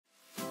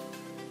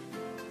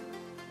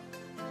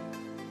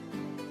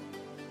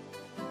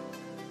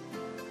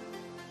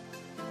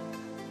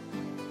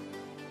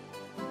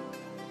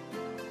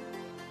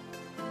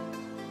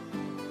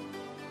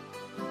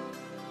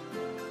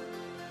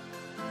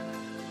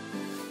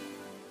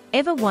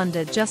Ever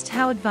wonder just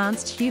how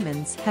advanced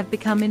humans have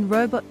become in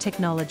robot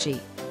technology?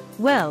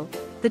 Well,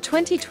 the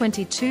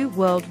 2022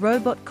 World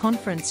Robot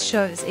Conference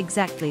shows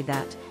exactly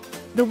that.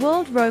 The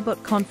World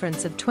Robot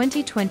Conference of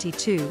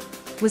 2022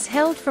 was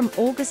held from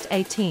August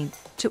 18th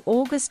to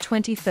August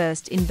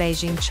 21st in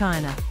Beijing,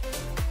 China.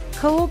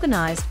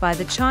 Co-organized by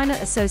the China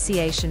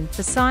Association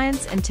for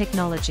Science and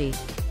Technology,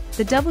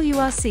 the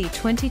WRC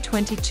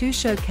 2022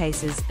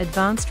 showcases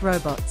advanced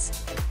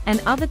robots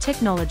and other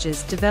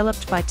technologies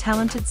developed by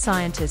talented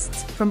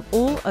scientists from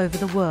all over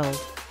the world.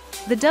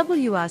 The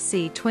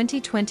WRC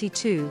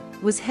 2022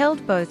 was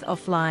held both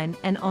offline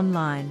and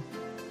online.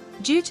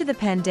 Due to the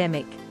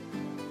pandemic,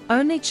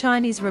 only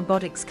Chinese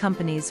robotics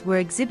companies were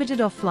exhibited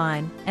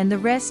offline and the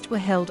rest were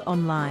held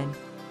online.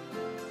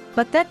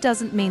 But that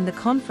doesn't mean the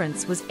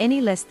conference was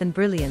any less than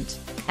brilliant,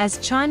 as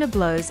China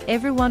blows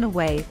everyone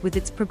away with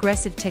its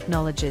progressive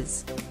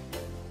technologies.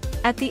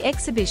 At the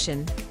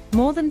exhibition,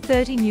 more than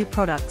 30 new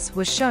products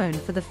were shown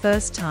for the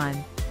first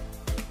time.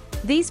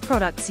 These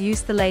products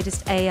use the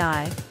latest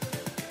AI,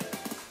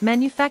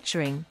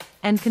 manufacturing,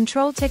 and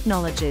control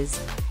technologies,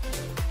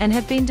 and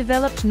have been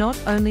developed not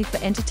only for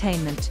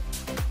entertainment,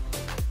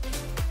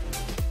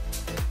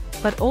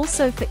 but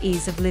also for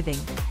ease of living.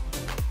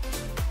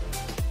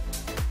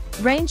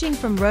 Ranging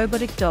from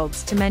robotic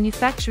dogs to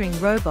manufacturing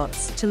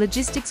robots to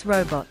logistics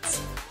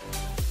robots,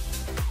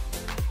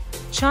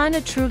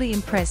 China truly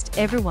impressed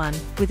everyone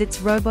with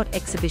its robot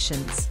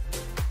exhibitions.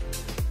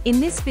 In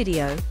this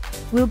video,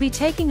 we'll be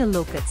taking a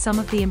look at some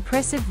of the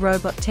impressive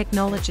robot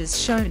technologies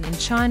shown in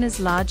China's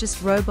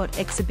largest robot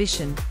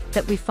exhibition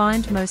that we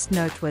find most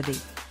noteworthy.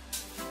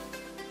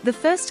 The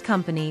first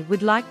company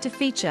we'd like to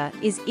feature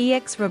is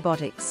EX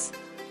Robotics.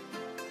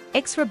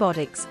 EX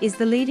Robotics is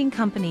the leading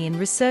company in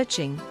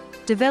researching,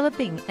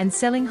 developing and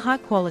selling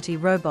high-quality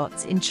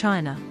robots in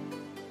China.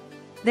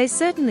 They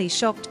certainly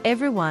shocked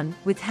everyone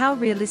with how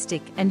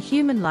realistic and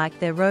human-like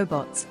their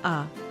robots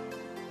are.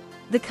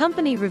 The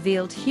company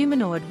revealed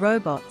humanoid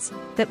robots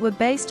that were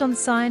based on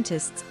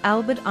scientists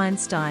Albert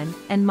Einstein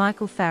and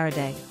Michael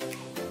Faraday.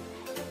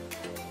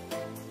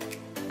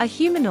 A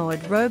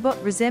humanoid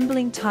robot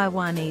resembling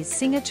Taiwanese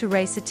singer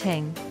Teresa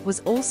Teng was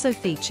also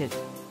featured.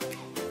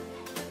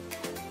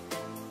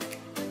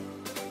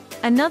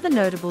 Another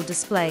notable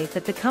display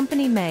that the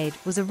company made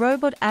was a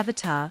robot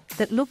avatar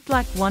that looked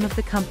like one of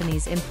the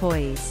company's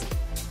employees.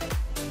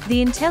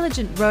 The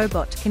intelligent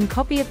robot can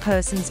copy a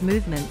person's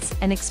movements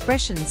and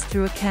expressions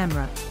through a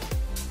camera.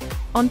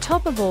 On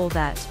top of all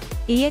that,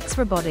 EX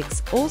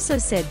Robotics also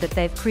said that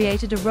they've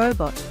created a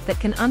robot that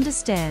can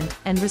understand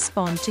and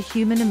respond to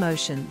human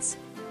emotions.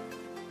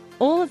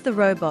 All of the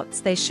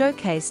robots they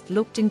showcased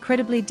looked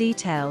incredibly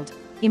detailed,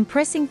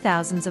 impressing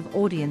thousands of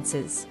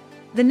audiences.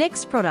 The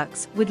next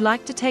products we'd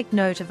like to take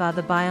note of are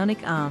the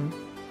bionic arm,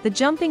 the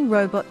jumping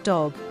robot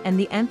dog, and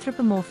the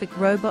anthropomorphic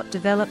robot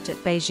developed at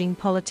Beijing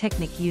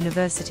Polytechnic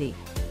University.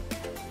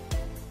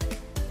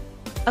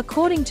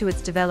 According to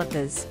its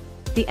developers,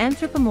 the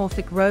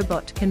anthropomorphic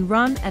robot can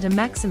run at a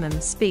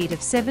maximum speed of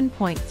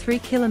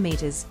 7.3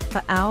 kilometers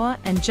per hour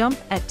and jump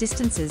at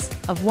distances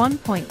of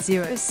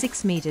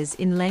 1.06 meters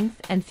in length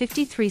and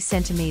 53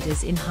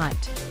 centimeters in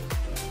height.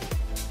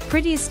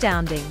 Pretty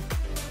astounding.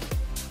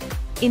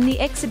 In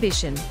the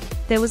exhibition,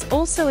 there was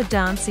also a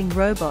dancing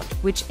robot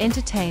which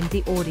entertained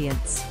the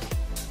audience.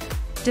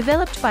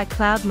 Developed by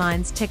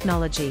CloudMinds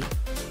Technology,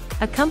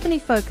 a company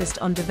focused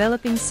on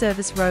developing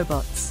service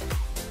robots,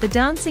 the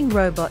dancing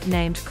robot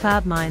named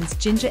CloudMinds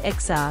Ginger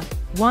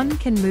XR1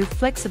 can move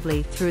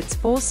flexibly through its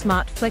 4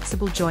 smart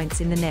flexible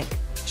joints in the neck,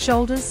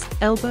 shoulders,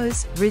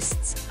 elbows,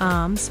 wrists,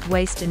 arms,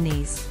 waist and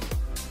knees.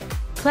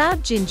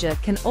 Cloud Ginger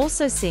can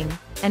also sing,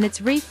 and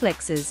its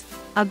reflexes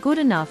are good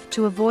enough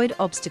to avoid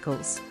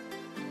obstacles.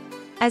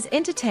 As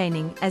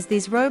entertaining as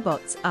these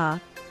robots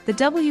are, the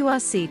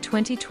WRC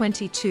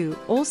 2022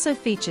 also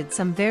featured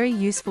some very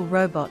useful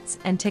robots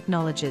and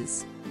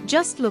technologies.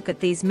 Just look at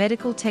these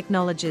medical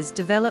technologies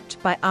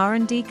developed by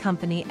R&D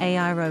company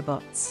AI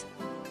Robots.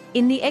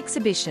 In the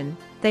exhibition,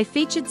 they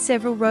featured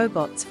several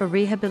robots for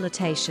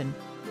rehabilitation.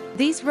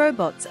 These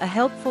robots are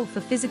helpful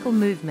for physical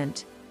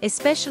movement,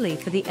 especially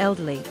for the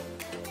elderly.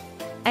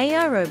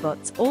 AI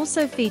Robots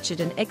also featured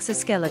an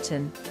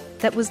exoskeleton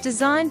that was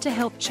designed to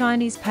help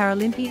Chinese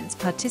Paralympians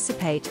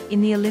participate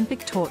in the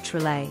Olympic torch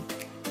relay.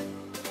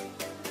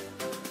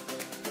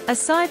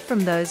 Aside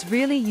from those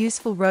really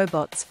useful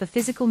robots for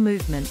physical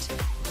movement,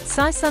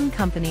 Saisun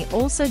Company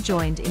also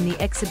joined in the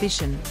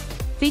exhibition,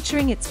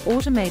 featuring its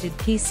automated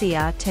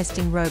PCR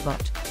testing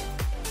robot.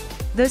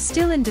 Though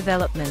still in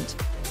development,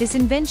 this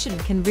invention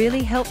can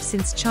really help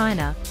since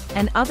China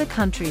and other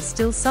countries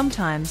still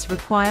sometimes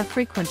require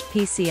frequent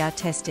PCR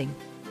testing.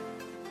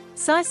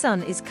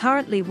 Saisun is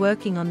currently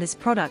working on this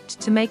product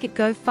to make it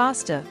go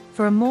faster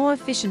for a more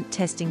efficient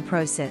testing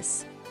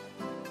process.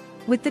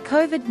 With the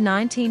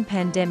COVID-19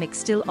 pandemic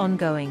still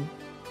ongoing,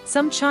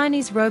 some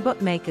Chinese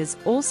robot makers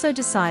also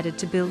decided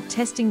to build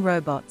testing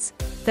robots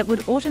that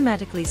would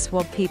automatically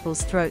swab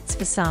people's throats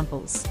for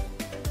samples.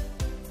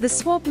 The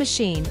swab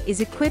machine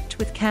is equipped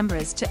with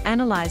cameras to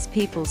analyze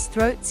people's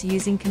throats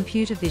using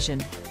computer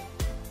vision.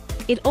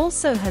 It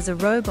also has a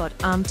robot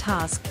arm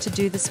tasked to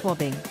do the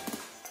swabbing.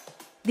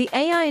 The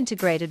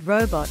AI-integrated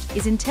robot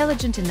is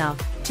intelligent enough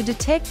to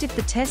detect if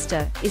the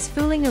tester is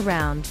fooling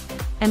around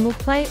and will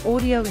play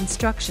audio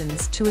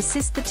instructions to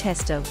assist the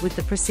tester with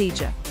the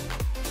procedure.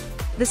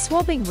 The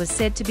swabbing was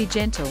said to be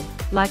gentle,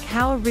 like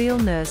how a real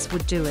nurse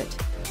would do it.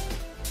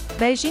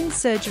 Beijing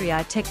Surgery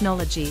Eye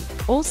Technology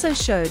also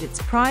showed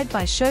its pride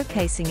by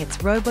showcasing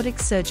its robotic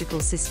surgical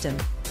system.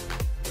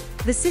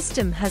 The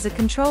system has a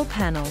control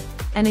panel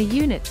and a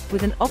unit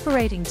with an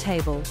operating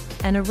table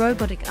and a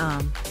robotic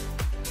arm.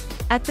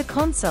 At the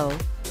console,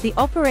 the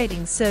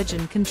operating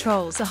surgeon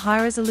controls a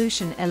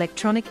high-resolution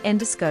electronic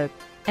endoscope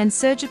and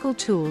surgical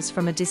tools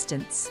from a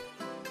distance.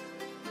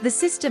 The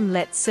system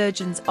lets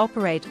surgeons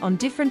operate on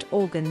different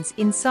organs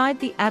inside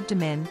the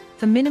abdomen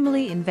for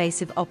minimally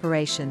invasive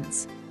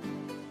operations.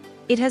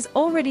 It has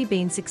already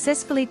been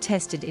successfully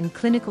tested in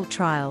clinical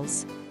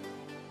trials.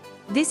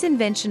 This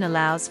invention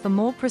allows for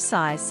more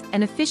precise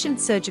and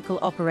efficient surgical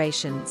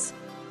operations.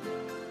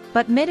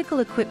 But medical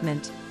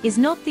equipment is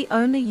not the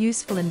only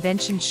useful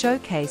invention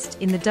showcased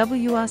in the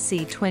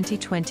WRC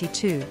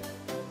 2022.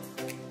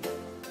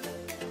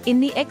 In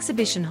the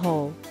exhibition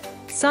hall,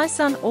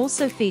 Saisun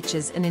also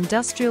features an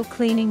industrial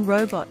cleaning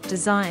robot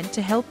designed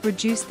to help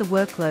reduce the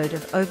workload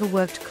of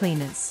overworked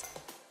cleaners.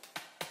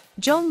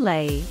 John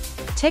Leahy,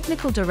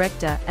 technical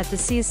director at the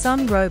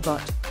Saisun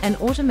Robot and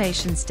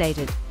Automation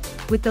stated,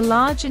 with the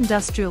large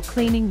industrial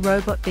cleaning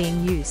robot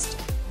being used,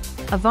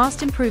 a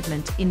vast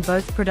improvement in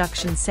both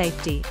production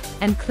safety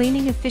and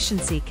cleaning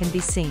efficiency can be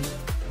seen.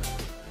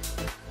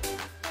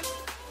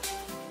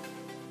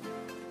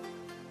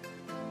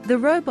 The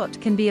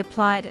robot can be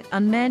applied at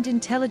unmanned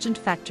intelligent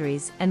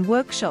factories and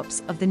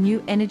workshops of the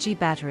new energy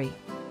battery.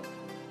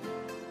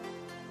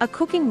 A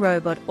cooking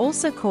robot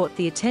also caught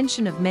the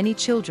attention of many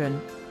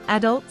children,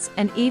 adults,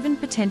 and even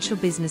potential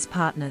business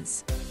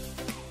partners.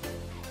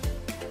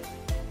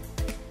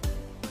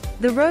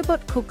 The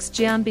robot cooks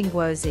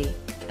jianbingguozi,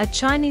 a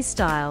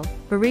Chinese-style,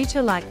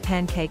 burrito-like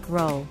pancake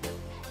roll.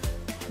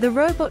 The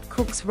robot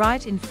cooks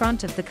right in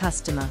front of the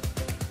customer.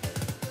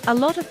 A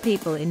lot of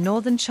people in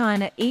northern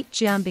China eat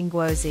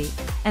jianbingguozi,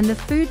 and the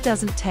food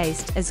doesn't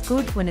taste as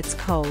good when it's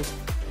cold,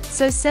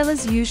 so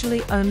sellers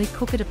usually only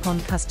cook it upon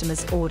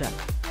customer's order.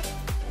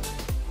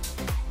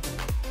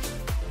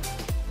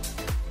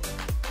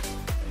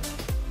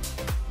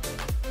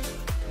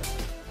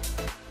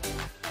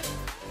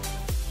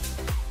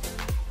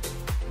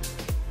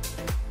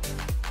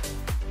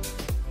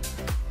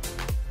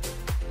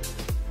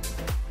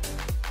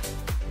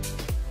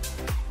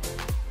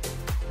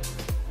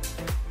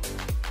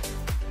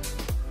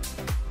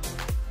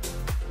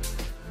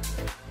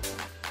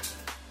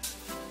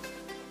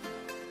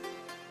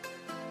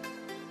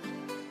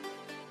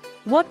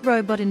 What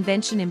robot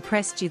invention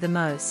impressed you the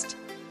most?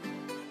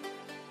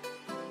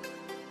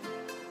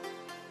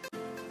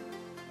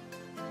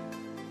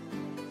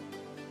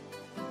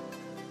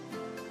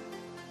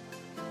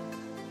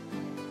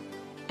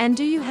 And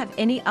do you have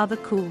any other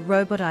cool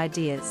robot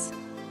ideas?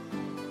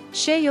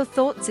 Share your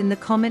thoughts in the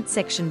comment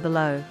section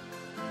below.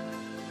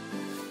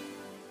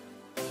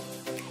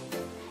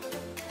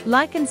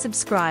 Like and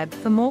subscribe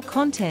for more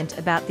content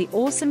about the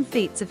awesome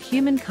feats of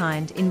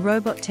humankind in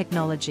robot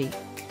technology.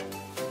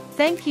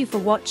 Thank you for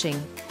watching.